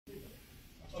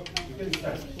You can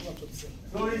start.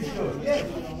 Floor is yours. Yes.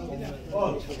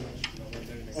 All.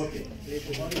 Okay.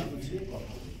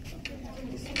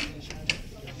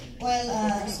 Well,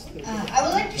 I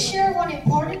would like to share one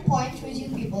important point with you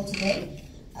people today.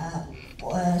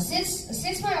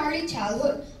 Since my early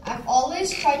childhood, I've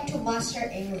always tried to master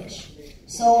English.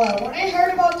 So when I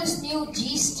heard about this new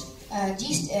GEIST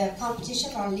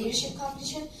competition or leadership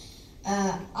competition,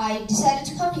 I decided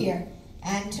to come here.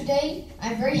 And today,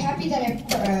 I'm very happy that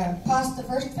I passed the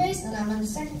first phase and I'm in the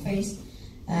second phase.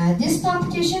 This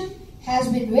competition has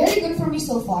been really good for me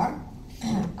so far.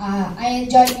 I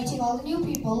enjoyed meeting all the new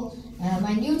people,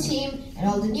 my new team, and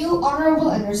all the new honorable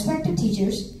and respected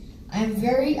teachers. I'm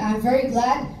very glad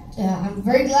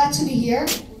to be here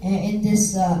in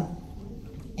this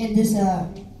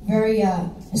very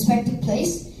respected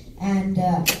place, and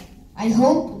I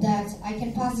hope that I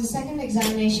can pass the second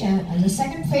examination, the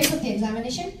second phase of the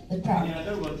examination with pride. Any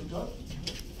other want to talk?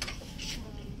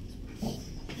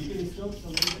 You can stop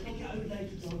somebody. Okay, I would like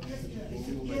to talk. It's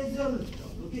a casual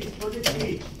talk. Okay, it's not a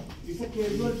debate. It's a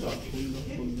casual talk. Okay?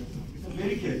 It's a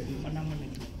very casual.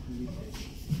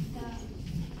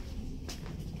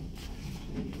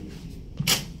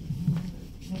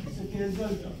 It's a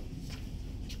casual talk.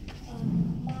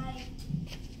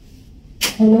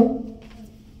 Hello.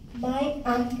 My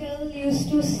uncle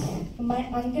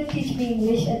teach me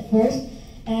English at first,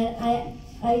 and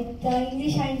the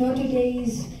English I know today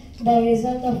is the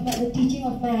result of the teaching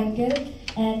of my uncle,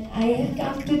 and I have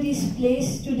come to this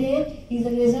place today is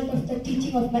the result of the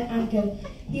teaching of my uncle.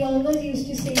 He always used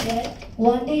to say that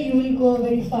one day you will go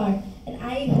very far, and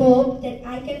I hope that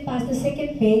I can pass the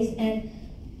second phase and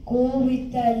go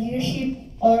with the leadership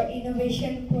or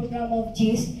innovation program of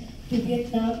GEIST to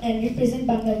Vietnam and represent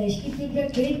Bangladesh. It will be a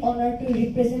great honor to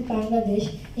represent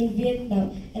Bangladesh in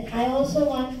Vietnam. And I also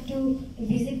want to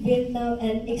visit Vietnam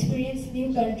and experience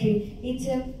new country. It's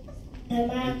a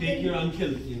take your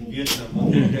uncle in Vietnam.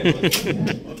 Okay.